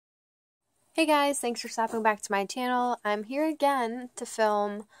Hey guys, thanks for stopping back to my channel. I'm here again to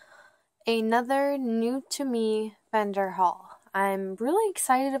film another new to me vendor haul. I'm really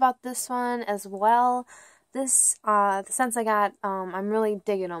excited about this one as well. The scents I got, I'm really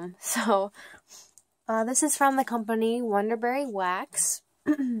digging them. So, this is from the company Wonderberry Wax.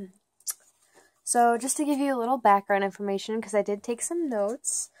 So, just to give you a little background information, because I did take some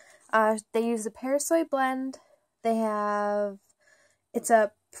notes, they use a Parasoy blend. It's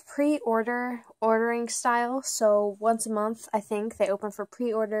a ordering style, so once a month, I think, they open for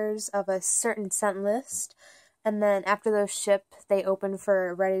pre-orders of a certain scent list, and then after those ship, they open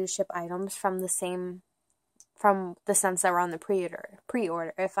for ready-to-ship items from the scents that were on the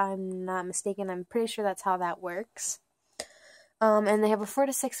pre-order. If I'm not mistaken, I'm pretty sure that's how that works. And they have a 4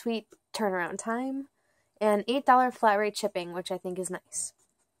 to 6 week turnaround time, and $8 flat rate shipping, which I think is nice.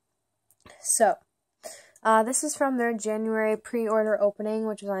 So, this is from their January pre-order opening,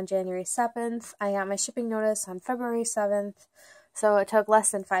 which was on January 7th. I got my shipping notice on February 7th, so it took less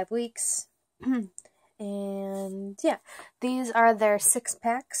than 5 weeks. And yeah, these are their 6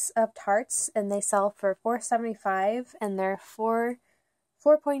 packs of tarts, and they sell for $4.75, and they're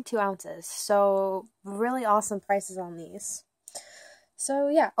 4.2 ounces. So really awesome prices on these. So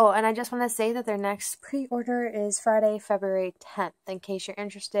yeah, oh, and I just want to say that their next pre-order is Friday, February 10th, in case you're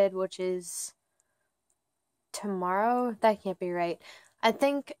interested, which is tomorrow. That can't be right. I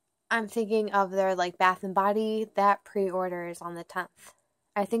think I'm thinking of their Bath and Body. That pre-order is on the 10th.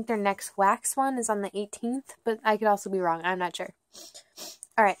 I think their next wax one is on the 18th, but I could also be wrong. I'm not sure.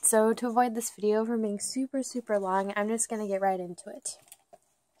 Alright, so to avoid this video from being super long, I'm just going to get right into it.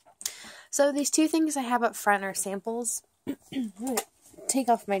 So these two things I have up front are samples. I'm going to take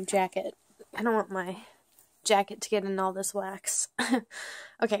off my jacket. I don't want my jacket to get in all this wax.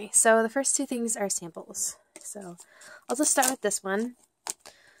 Okay, so the first two things are samples. So I'll just start with this one.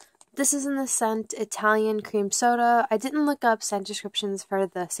 This is in the scent Italian Cream Soda. I didn't look up scent descriptions for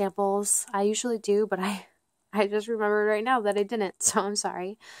the samples. I usually do, but I just remembered right now that I didn't, so I'm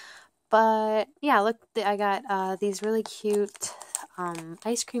sorry. But yeah, look, I got these really cute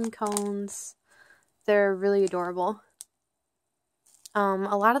ice cream cones. They're really adorable.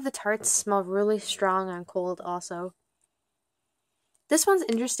 A lot of the tarts smell really strong on cold also. This one's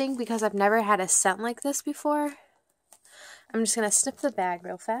interesting because I've never had a scent like this before. I'm just going to snip the bag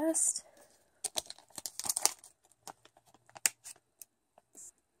real fast.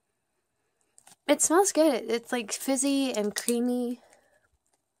 It smells good. It's like fizzy and creamy.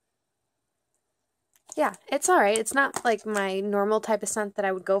 Yeah, it's alright. It's not like my normal type of scent that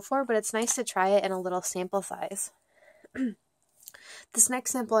I would go for, but it's nice to try it in a little sample size. This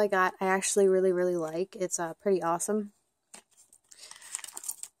next sample I got, I actually really like. It's pretty awesome.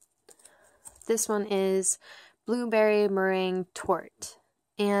 This one is Blueberry Meringue Torte,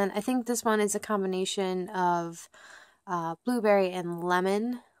 and I think this one is a combination of blueberry and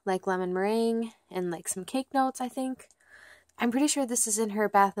lemon, like lemon meringue, and like some cake notes, I think. I'm pretty sure this is in her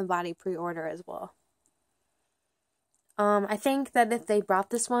Bath and Body pre-order as well. I think that if they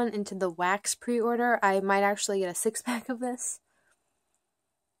brought this one into the wax pre-order, I might actually get a 6-pack of this.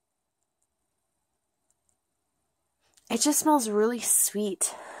 It just smells really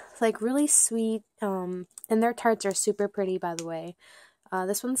sweet. Like really sweet, and their tarts are super pretty, by the way.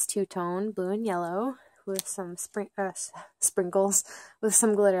 This one's two-tone, blue and yellow, with some sprinkles, with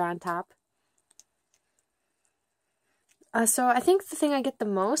some glitter on top. So I think the thing I get the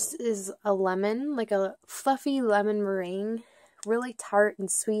most is a lemon, like a fluffy lemon meringue, really tart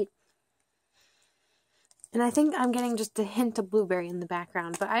and sweet. And I think I'm getting just a hint of blueberry in the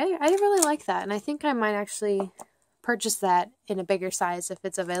background, but I really like that, and I think I might actually purchase that in a bigger size if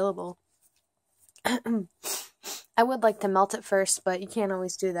it's available. I would like to melt it first, but you can't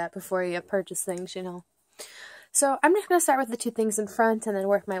always do that before you purchase things, you know. So I'm just going to start with the two things in front and then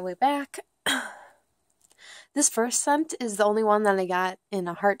work my way back. This first scent is the only one that I got in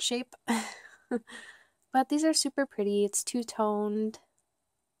a heart shape. But these are super pretty. It's two-toned.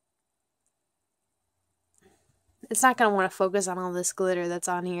 It's not going to want to focus on all this glitter that's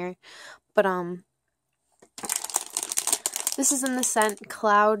on here. But, this is in the scent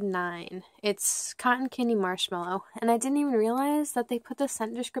Cloud 9. It's cotton candy marshmallow, and I didn't even realize that they put the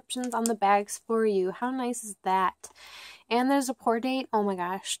scent descriptions on the bags for you. How nice is that? And there's a pour date. Oh my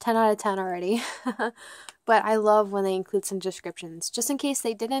gosh, 10 out of 10 already. But I love when they include some descriptions. Just in case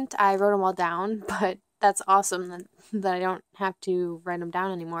they didn't, I wrote them all down, but that's awesome that I don't have to write them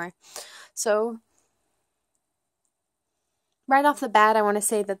down anymore. So right off the bat, I want to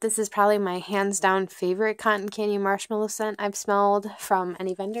say that this is probably my hands-down favorite cotton candy marshmallow scent I've smelled from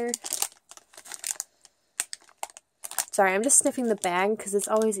any vendor. Sorry, I'm just sniffing the bag because it's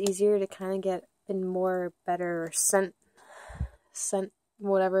always easier to kind of get a more better scent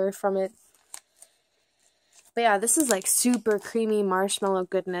whatever from it. But yeah, this is like super creamy marshmallow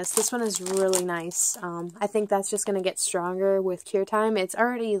goodness. This one is really nice. I think that's just going to get stronger with cure time. It's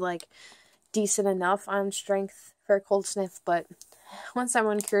already like decent enough on strength for a cold sniff, but once that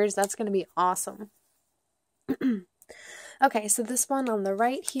one cures, that's going to be awesome. Okay, so this one on the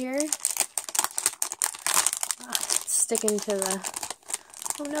right here, it's sticking to the,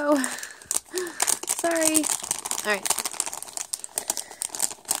 oh no, sorry. Alright,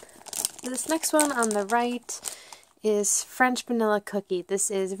 this next one on the right is French vanilla cookie. This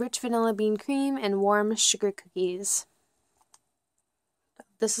is rich vanilla bean cream and warm sugar cookies.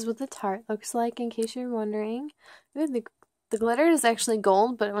 This is what the tart looks like, in case you're wondering. Ooh, the glitter is actually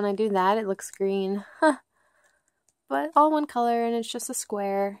gold, but when I do that, it looks green. Huh. But all one color, and it's just a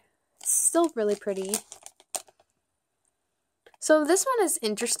square. It's still really pretty. So this one is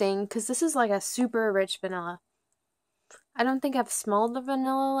interesting, because this is like a super rich vanilla. I don't think I've smelled a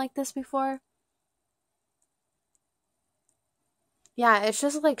vanilla like this before. Yeah, it's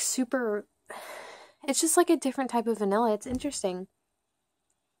just like super... It's just like a different type of vanilla. It's interesting.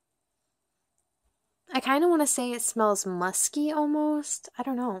 I kind of want to say it smells musky almost. I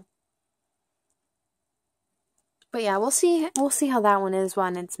don't know. But yeah, we'll see how that one is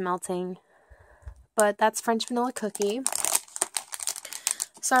when it's melting. But that's French vanilla cookie.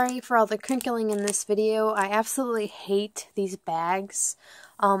 Sorry for all the crinkling in this video. I absolutely hate these bags.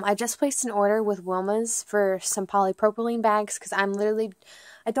 I just placed an order with Wilma's for some polypropylene bags because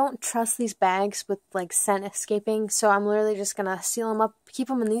I don't trust these bags with like scent escaping, so I'm literally just gonna seal them up, keep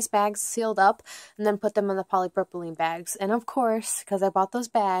them in these bags sealed up, and then put them in the polypropylene bags. And of course, because I bought those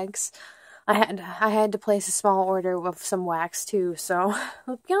bags, I had to place a small order of some wax too, so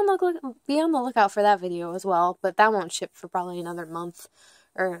be on the lookout for that video as well, but that won't ship for probably another month,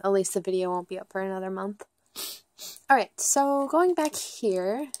 or at least the video won't be up for another month. Alright, so going back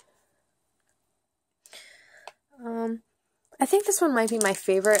here, I think this one might be my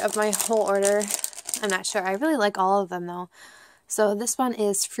favorite of my whole order. I'm not sure. I really like all of them though. So this one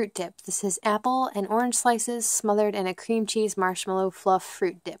is fruit dip. This is apple and orange slices smothered in a cream cheese marshmallow fluff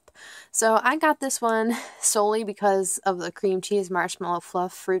fruit dip. So I got this one solely because of the cream cheese marshmallow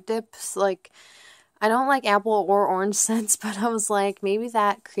fluff fruit dips. Like, I don't like apple or orange scents, but I was like, maybe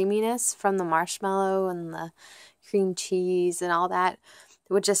that creaminess from the marshmallow and the cream cheese and all that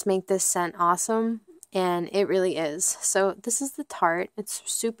would just make this scent awesome. And it really is. So this is the tart. It's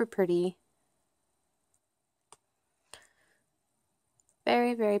super pretty.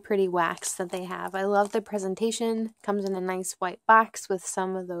 Very, very pretty wax that they have. I love the presentation. Comes in a nice white box with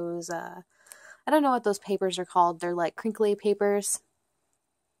some of those, I don't know what those papers are called. They're like crinkly papers.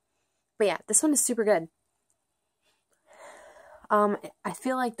 But yeah, this one is super good. I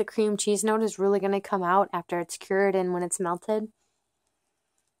feel like the cream cheese note is really going to come out after it's cured and when it's melted.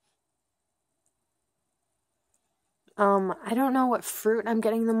 I don't know what fruit I'm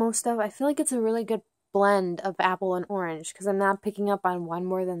getting the most of. I feel like it's a really good blend of apple and orange because I'm not picking up on one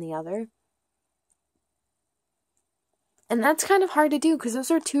more than the other. And that's kind of hard to do because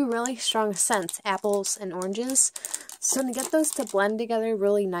those are two really strong scents, apples and oranges. So to get those to blend together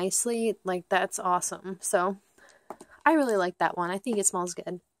really nicely, like, that's awesome. So I really like that one. I think it smells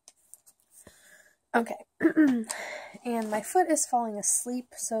good. Okay. And my foot is falling asleep,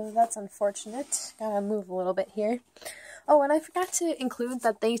 so that's unfortunate. Gotta move a little bit here. Oh, and I forgot to include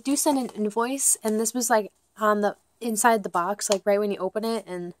that they do send an invoice, and this was like on the inside the box, like right when you open it,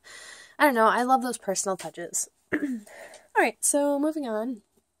 and I don't know, I love those personal touches. Alright, so moving on.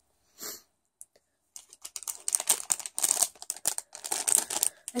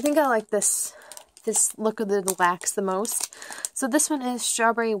 I think I like this look of the wax the most. So this one is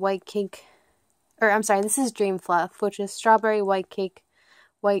strawberry white cake, or I'm sorry, this is Dream Fluff, which is strawberry white cake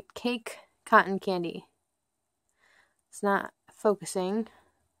cotton candy. It's not focusing,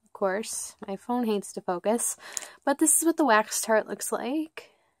 of course. My phone hates to focus. But this is what the wax tart looks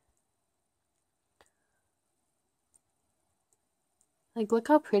like. Like, look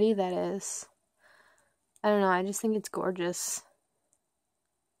how pretty that is. I don't know, I just think it's gorgeous.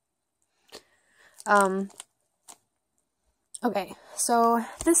 Okay, so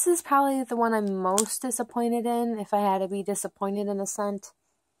this is probably the one I'm most disappointed in, if I had to be disappointed in a scent.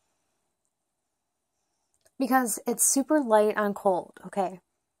 Because it's super light on cold, okay?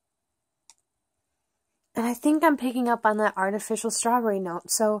 And I think I'm picking up on that artificial strawberry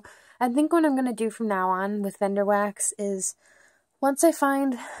note. So I think what I'm going to do from now on with vendor wax is, once I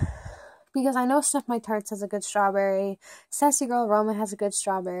find, because I know Sniff My Tarts has a good strawberry, Sassy Girl Aroma has a good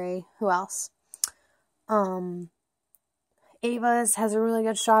strawberry, who else? Ava's has a really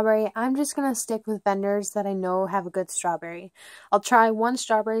good strawberry. I'm just going to stick with vendors that I know have a good strawberry. I'll try one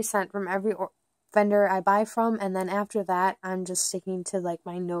strawberry scent from every vendor I buy from, and then after that, I'm just sticking to like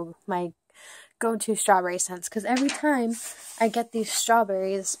my go-to strawberry scents, because every time I get these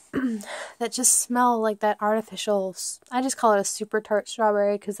strawberries that just smell like that artificial, I just call it a super tart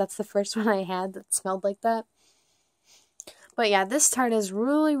strawberry because that's the first one I had that smelled like that. But yeah, this tart is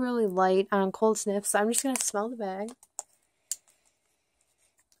really, really light on cold sniffs, so I'm just going to smell the bag.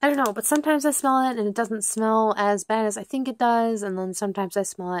 I don't know, but sometimes I smell it and it doesn't smell as bad as I think it does, and then sometimes I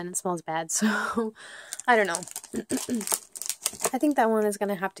smell it and it smells bad, so I don't know. I think that one is going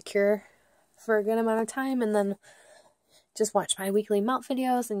to have to cure for a good amount of time, and then just watch my weekly melt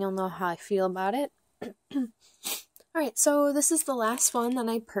videos and you'll know how I feel about it. Alright, so this is the last one that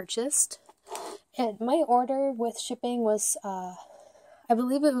I purchased. And my order with shipping was, I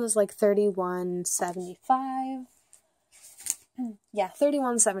believe it was like $31.75. Yeah,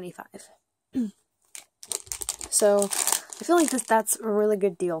 $31.75. So I feel like that's a really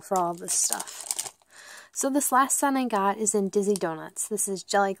good deal for all of this stuff. So this last scent I got is in Dizzy Donuts. This is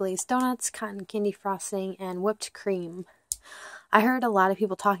jelly glazed donuts, cotton candy frosting, and whipped cream. I heard a lot of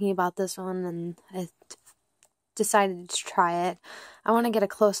people talking about this one, and I decided to try it. I want to get a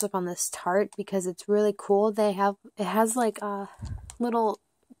close-up on this tart because it's really cool. It has like little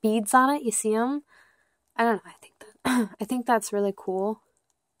beads on it. You see them? I don't know. I think that's really cool.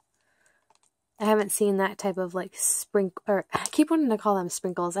 I haven't seen that type of like I keep wanting to call them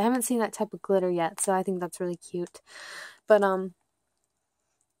sprinkles. I haven't seen that type of glitter yet, so I think that's really cute. But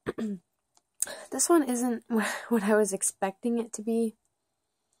this one isn't what I was expecting it to be.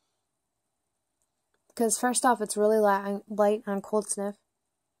 Because first off, it's really light on cold sniff.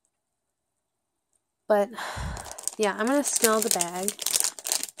 But yeah, I'm going to smell the bag.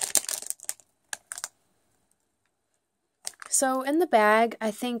 So in the bag,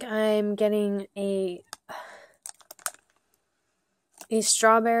 I think I'm getting a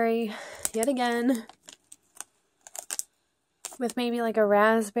strawberry yet again, with maybe like a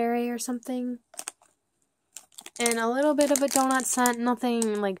raspberry or something, and a little bit of a donut scent.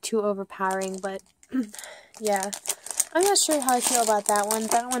 Nothing like too overpowering, but yeah, I'm not sure how I feel about that one.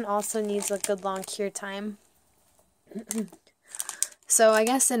 That one also needs a good long cure time. So I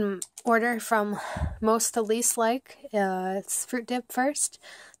guess in order from most to least like, it's Fruit Dip first.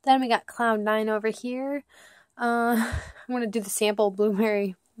 Then we got Cloud9 over here. I'm going to do the sample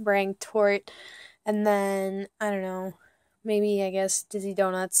blueberry meringue tort. And then, I don't know, maybe I guess Dizzy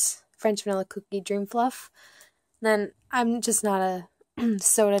Donuts, French Vanilla Cookie Dream Fluff. Then I'm just not a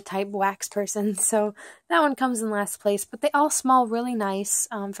soda type wax person, so that one comes in last place. But they all smell really nice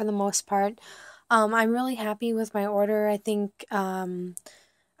for the most part. I'm really happy with my order. I think, I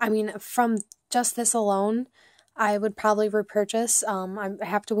mean, from just this alone, I would probably repurchase. I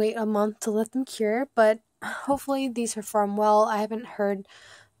have to wait a month to let them cure, but hopefully these perform well. I haven't heard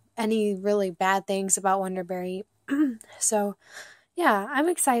any really bad things about Wonderberry. So, yeah, I'm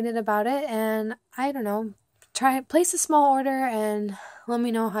excited about it, and I don't know, place a small order and let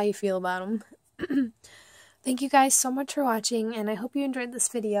me know how you feel about them. Thank you guys so much for watching, and I hope you enjoyed this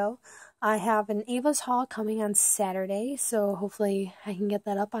video. I have an Ava's haul coming on Saturday, so hopefully I can get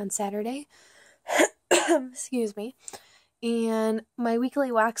that up on Saturday. Excuse me. And my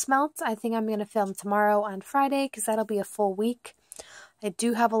weekly wax melts, I think I'm going to film tomorrow on Friday, because that'll be a full week. I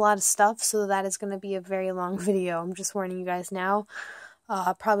do have a lot of stuff, so that is going to be a very long video. I'm just warning you guys now.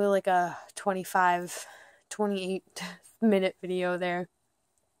 Probably like a 28 minute video there.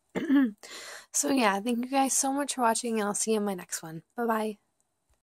 So yeah, thank you guys so much for watching, and I'll see you in my next one. Bye-bye.